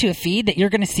subscribe to a feed that you're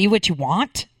going to see what you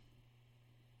want?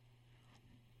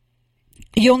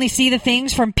 You only see the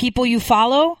things from people you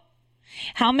follow?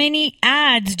 How many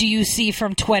ads do you see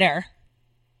from Twitter?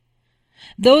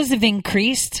 Those have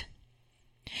increased.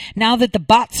 Now that the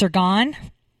bots are gone.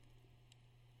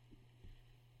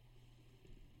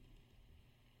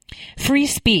 Free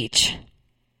speech.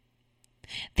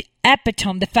 The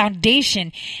epitome, the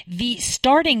foundation, the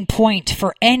starting point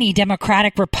for any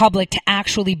democratic republic to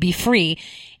actually be free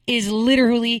is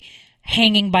literally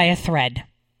hanging by a thread.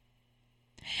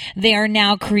 They are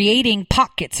now creating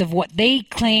pockets of what they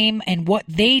claim and what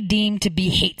they deem to be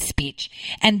hate speech.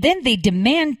 And then they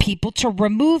demand people to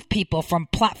remove people from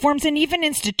platforms and even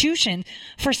institutions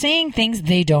for saying things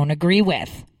they don't agree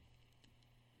with.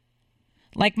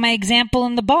 Like my example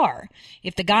in the bar.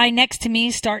 If the guy next to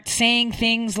me starts saying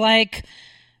things like,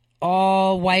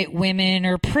 all white women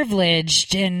are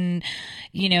privileged and,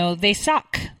 they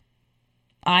suck,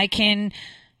 I can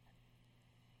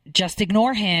just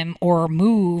ignore him or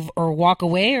move or walk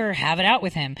away or have it out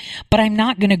with him. But I'm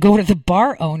not going to go to the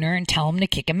bar owner and tell him to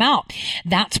kick him out.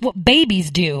 That's what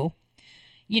babies do.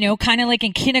 You know, kind of like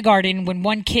in kindergarten when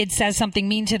one kid says something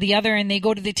mean to the other and they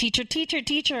go to the teacher,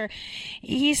 teacher,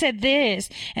 he said this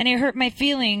and it hurt my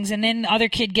feelings. And then the other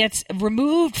kid gets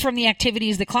removed from the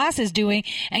activities the class is doing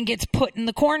and gets put in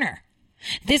the corner.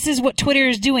 This is what Twitter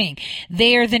is doing.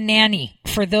 They are the nanny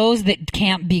for those that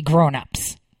can't be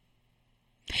grown-ups.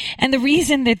 And the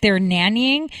reason that they're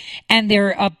nannying and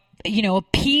they're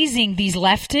appeasing these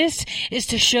leftists is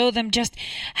to show them just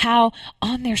how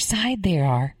on their side they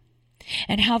are.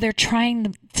 And how they're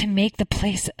trying to make the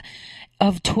place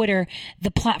of Twitter,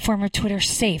 the platform of Twitter,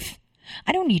 safe.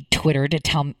 I don't need Twitter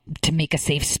to make a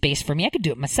safe space for me. I could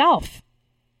do it myself.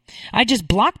 I just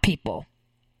block people.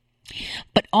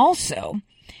 But also,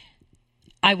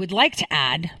 I would like to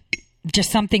add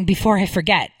just something before I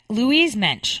forget. Louise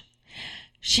Mensch.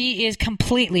 She is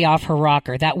completely off her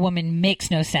rocker. That woman makes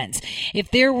no sense.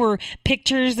 If there were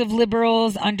pictures of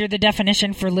liberals under the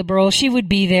definition for liberal, she would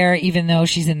be there even though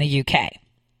she's in the UK.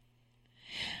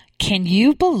 Can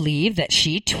you believe that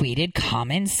she tweeted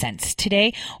Common Sense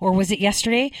today, or was it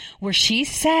yesterday, where she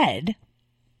said,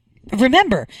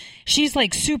 remember, she's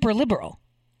like super liberal.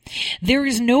 There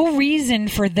is no reason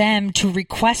for them to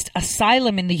request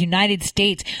asylum in the United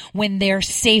States when they're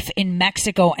safe in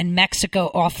Mexico and Mexico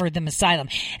offered them asylum.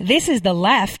 This is the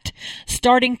left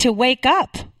starting to wake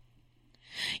up.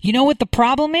 You know what the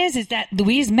problem is that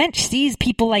Louise Mensch sees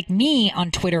people like me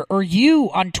on Twitter or you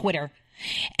on Twitter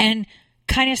and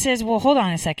kind of says, well, hold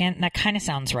on a second. That kind of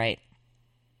sounds right.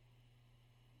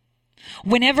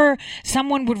 Whenever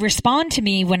someone would respond to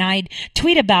me when I'd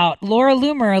tweet about Laura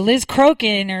Loomer or Liz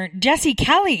Crokin or Jesse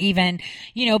Kelly even,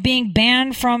 being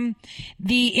banned from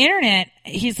the internet,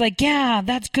 he's like, yeah,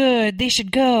 that's good. They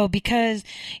should go because,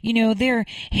 they're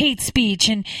hate speech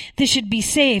and this should be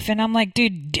safe. And I'm like,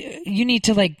 dude, you need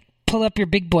to pull up your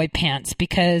big boy pants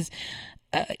because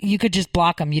you could just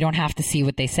block them. You don't have to see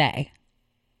what they say.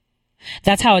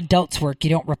 That's how adults work.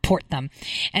 You don't report them.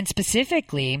 And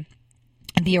specifically,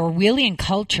 the Orwellian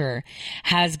culture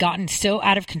has gotten so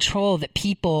out of control that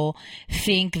people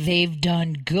think they've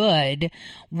done good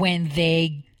when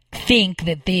they think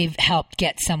that they've helped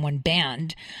get someone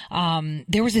banned.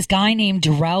 There was this guy named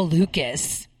Darrell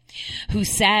Lucas who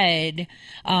said,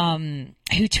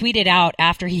 who tweeted out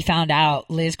after he found out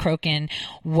Liz Crokin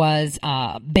was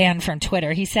banned from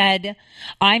Twitter. He said,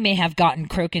 I may have gotten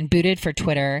Crokin booted for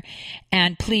Twitter,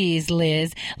 and please,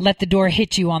 Liz, let the door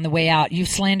hit you on the way out. You've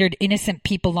slandered innocent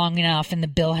people long enough, and the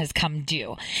bill has come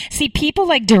due. See, people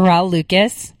like Darrell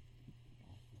Lucas,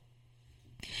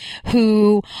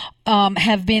 who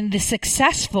have been the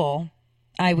successful,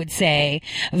 I would say,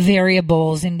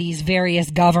 variables in these various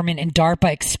government and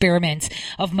DARPA experiments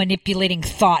of manipulating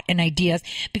thought and ideas,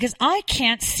 because I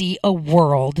can't see a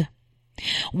world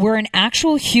where an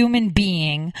actual human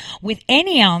being with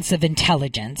any ounce of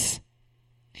intelligence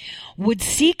would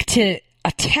seek to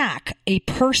attack a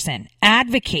person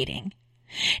advocating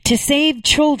to save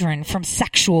children from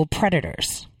sexual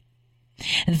predators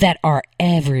that are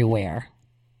everywhere.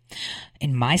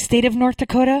 In my state of North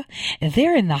Dakota,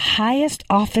 they're in the highest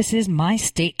offices my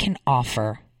state can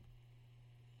offer.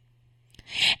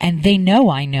 And they know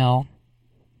I know.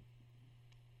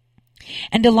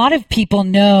 And a lot of people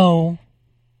know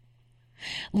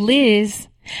Liz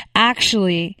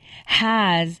actually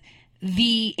has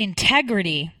the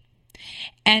integrity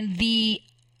and the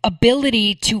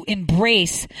ability to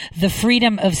embrace the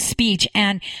freedom of speech,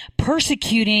 and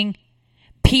persecuting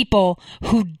people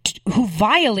who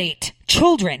violate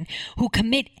children, who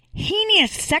commit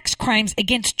heinous sex crimes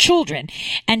against children.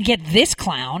 And yet this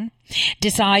clown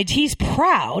decides he's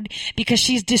proud because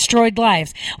she's destroyed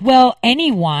lives. Well,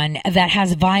 anyone that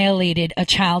has violated a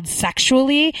child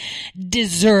sexually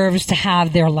deserves to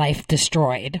have their life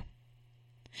destroyed,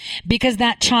 because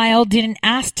that child didn't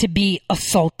ask to be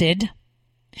assaulted.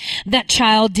 That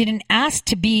child didn't ask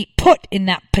to be put in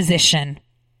that position.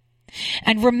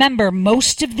 And remember,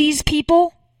 most of these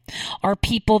people are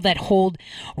people that hold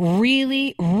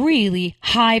really, really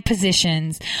high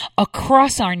positions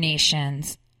across our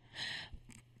nations.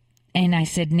 And I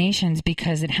said nations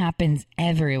because it happens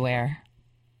everywhere.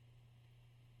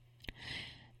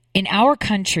 In our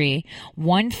country,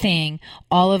 one thing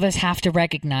all of us have to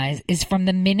recognize is from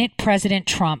the minute President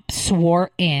Trump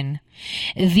swore in,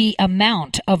 the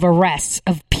amount of arrests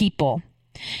of people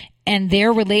and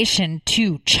their relation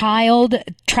to child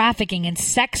trafficking and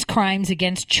sex crimes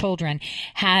against children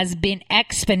has been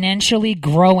exponentially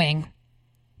growing.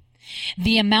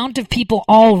 The amount of people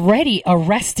already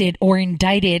arrested or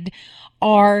indicted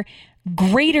are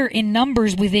greater in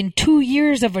numbers within 2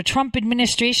 years of a Trump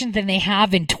administration than they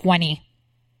have in 20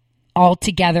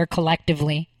 altogether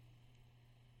collectively.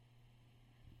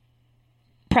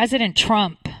 President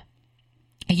Trump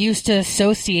used to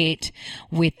associate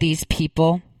with these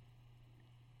people,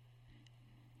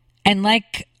 and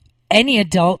like any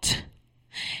adult,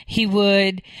 he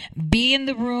would be in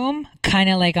the room, kind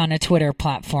of like on a Twitter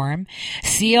platform,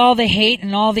 see all the hate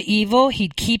and all the evil.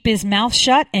 He'd keep his mouth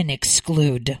shut and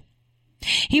exclude.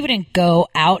 He wouldn't go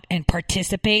out and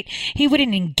participate. He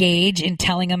wouldn't engage in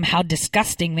telling them how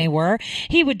disgusting they were.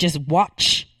 He would just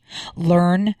watch,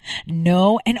 learn,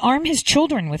 know, and arm his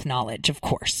children with knowledge, of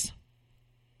course.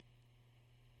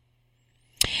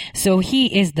 So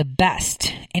he is the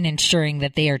best in ensuring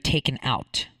that they are taken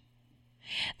out.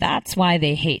 That's why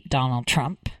they hate Donald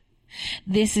Trump.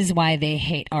 This is why they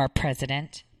hate our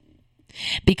president.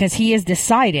 Because he has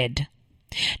decided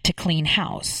to clean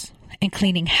house. And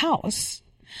cleaning house,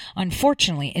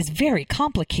 unfortunately, is very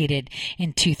complicated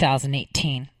in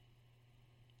 2018.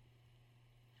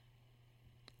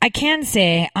 I can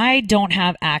say I don't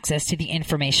have access to the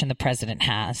information the president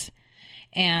has.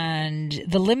 And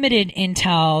the limited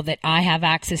intel that I have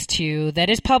access to that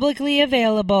is publicly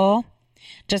available,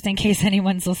 just in case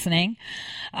anyone's listening,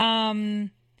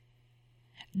 doesn't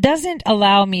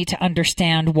allow me to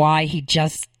understand why he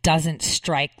just doesn't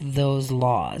strike those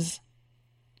laws.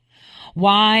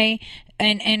 Why?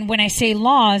 And when I say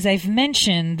laws, I've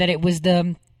mentioned that it was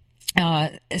the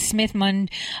Smith-Mundt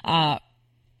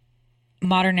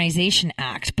Modernization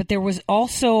Act, but there was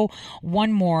also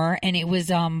one more, and it was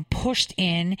pushed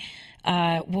in.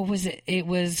 What was it? It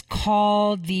was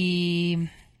called the.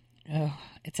 Oh,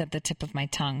 it's at the tip of my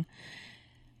tongue.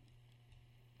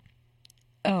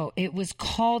 Oh, it was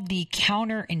called the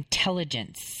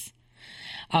Counterintelligence.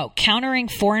 Oh, Countering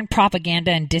Foreign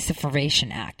Propaganda and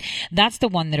Disinformation Act. That's the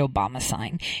one that Obama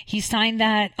signed. He signed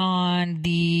that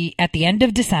at the end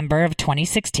of December of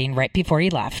 2016, right before he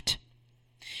left,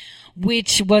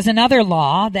 which was another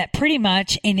law that pretty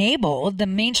much enabled the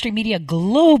mainstream media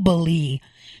globally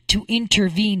to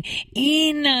intervene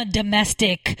in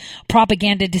domestic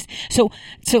propaganda. So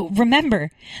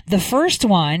remember, the first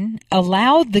one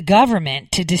allowed the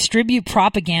government to distribute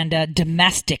propaganda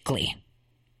domestically.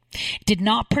 Did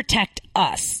not protect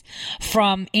us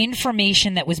from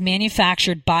information that was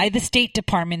manufactured by the State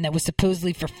Department that was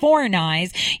supposedly for foreign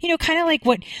eyes, kind of like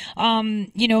what,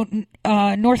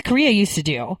 North Korea used to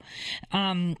do.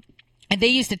 And they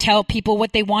used to tell people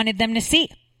what they wanted them to see.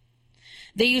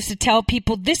 They used to tell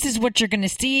people, this is what you're going to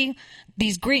see.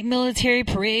 These great military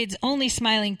parades, only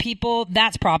smiling people.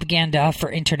 That's propaganda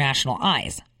for international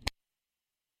eyes.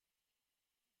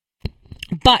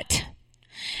 But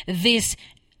this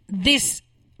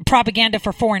propaganda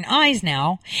for foreign eyes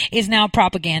now is now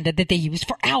propaganda that they use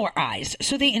for our eyes.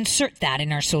 So they insert that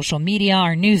in our social media,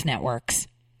 our news networks.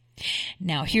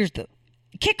 Now, here's the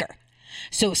kicker.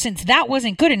 So since that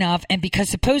wasn't good enough, and because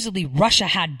supposedly Russia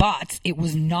had bots, it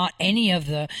was not any of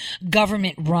the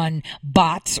government-run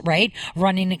bots, right?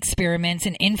 Running experiments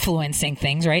and influencing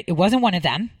things, right? It wasn't one of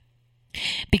them.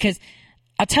 Because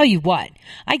I'll tell you what,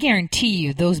 I guarantee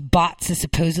you those bots that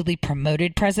supposedly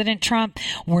promoted President Trump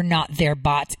were not their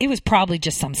bots. It was probably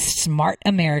just some smart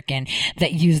American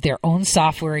that used their own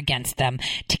software against them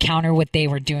to counter what they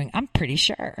were doing. I'm pretty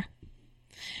sure.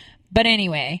 But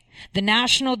anyway, the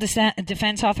National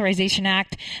Defense Authorization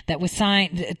Act that was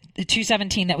signed, the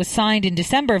 217 that was signed in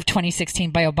December of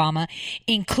 2016 by Obama,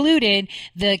 included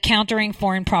the Countering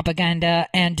Foreign Propaganda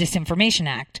and Disinformation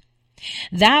Act.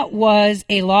 That was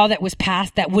a law that was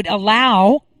passed that would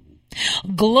allow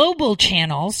global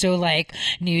channels, so like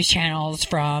news channels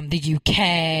from the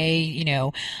UK,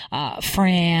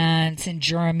 France and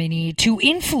Germany, to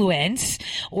influence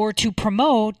or to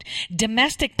promote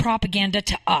domestic propaganda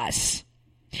to us.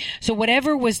 So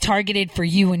whatever was targeted for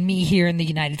you and me here in the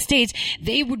United States,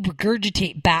 they would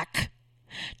regurgitate back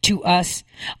to us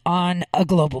on a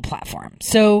global platform.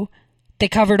 So they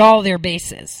covered all their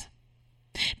bases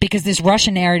because this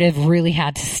Russian narrative really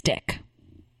had to stick.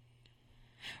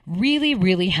 Really,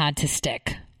 really had to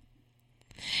stick.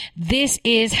 This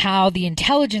is how the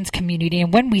intelligence community,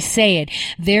 and when we say it,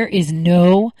 there is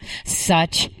no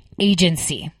such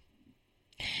agency.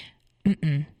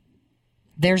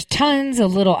 There's tons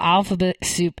of little alphabet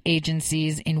soup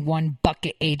agencies in one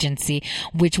bucket agency,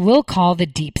 which we'll call the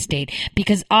deep state,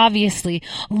 because obviously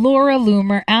Laura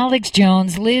Loomer, Alex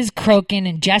Jones, Liz Crokin,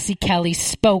 and Jesse Kelly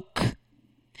spoke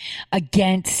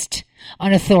against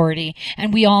an authority,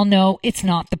 and we all know it's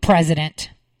not the president.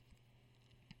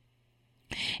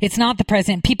 It's not the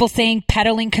president. People saying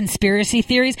peddling conspiracy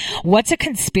theories. What's a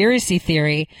conspiracy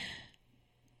theory?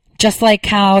 Just like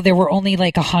how there were only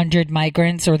like 100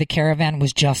 migrants or the caravan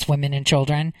was just women and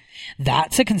children.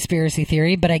 That's a conspiracy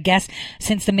theory, but I guess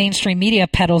since the mainstream media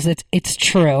peddles it, it's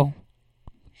true.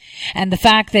 And the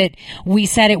fact that we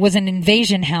said it was an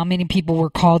invasion, how many people were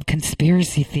called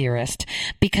conspiracy theorists?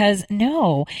 Because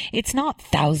no, it's not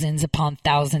thousands upon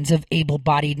thousands of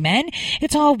able-bodied men.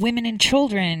 It's all women and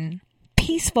children.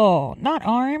 Peaceful, not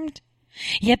armed.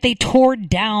 Yet they tore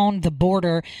down the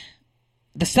border,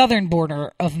 the southern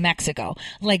border of Mexico,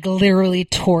 like literally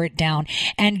tore it down.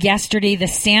 And yesterday, the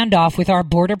standoff with our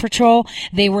border patrol,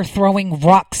 they were throwing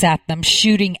rocks at them,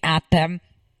 shooting at them,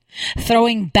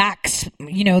 throwing back,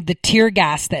 the tear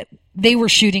gas that they were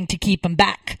shooting to keep them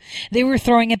back. They were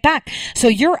throwing it back. So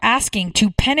you're asking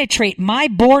to penetrate my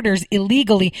borders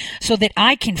illegally so that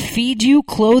I can feed you,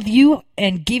 clothe you,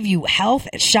 and give you health,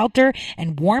 shelter,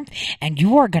 and warmth, and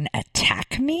you are going to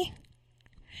attack me?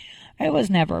 It was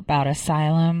never about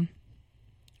asylum.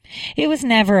 It was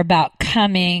never about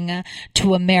coming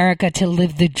to America to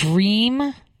live the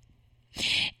dream.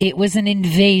 It was an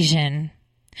invasion.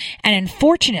 And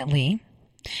unfortunately,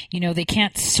 they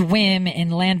can't swim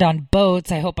and land on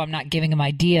boats. I hope I'm not giving them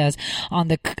ideas on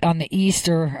the east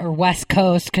or west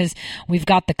coast, because we've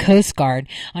got the Coast Guard.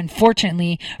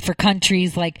 Unfortunately, for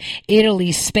countries like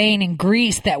Italy, Spain, and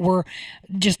Greece that were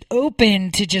just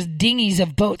open to just dinghies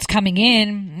of boats coming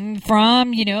in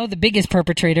from, the biggest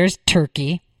perpetrators,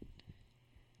 Turkey.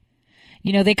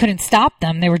 They couldn't stop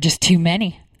them. There were just too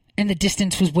many, and the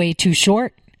distance was way too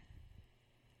short.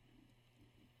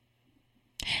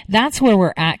 That's where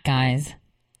we're at, guys.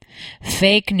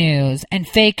 Fake news. And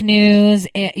fake news,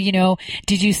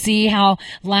 did you see how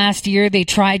last year they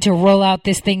tried to roll out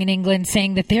this thing in England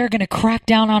saying that they're going to crack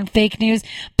down on fake news?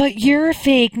 But you're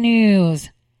fake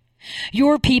news.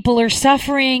 Your people are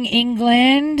suffering,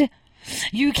 England.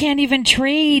 You can't even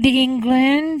trade,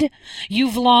 England.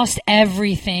 You've lost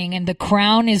everything, and the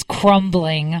crown is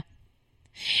crumbling.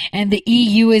 And the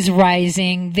EU is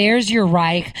rising. There's your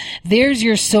Reich. There's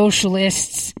your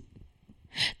socialists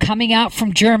coming out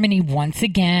from Germany once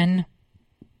again.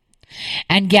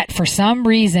 And yet, for some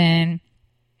reason,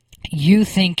 you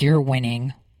think you're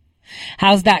winning.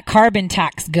 How's that carbon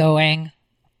tax going?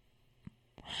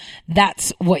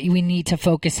 That's what we need to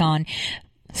focus on.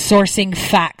 Sourcing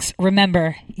facts.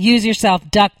 Remember, use yourself,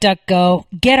 DuckDuckGo,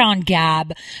 get on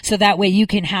Gab, so that way you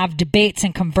can have debates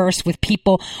and converse with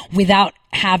people without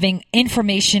having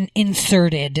information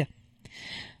inserted.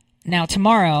 Now,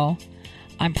 tomorrow,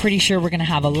 I'm pretty sure we're going to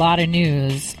have a lot of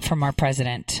news from our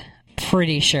president.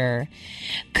 Pretty sure.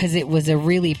 Because it was a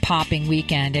really popping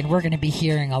weekend, and we're going to be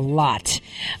hearing a lot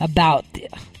about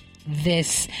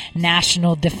this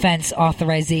National Defense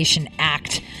Authorization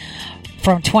Act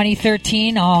from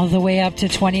 2013 all the way up to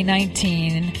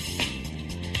 2019.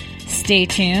 Stay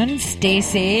tuned, stay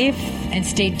safe, and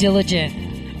stay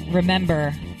diligent.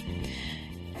 Remember,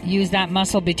 use that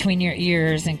muscle between your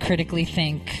ears and critically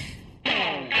think.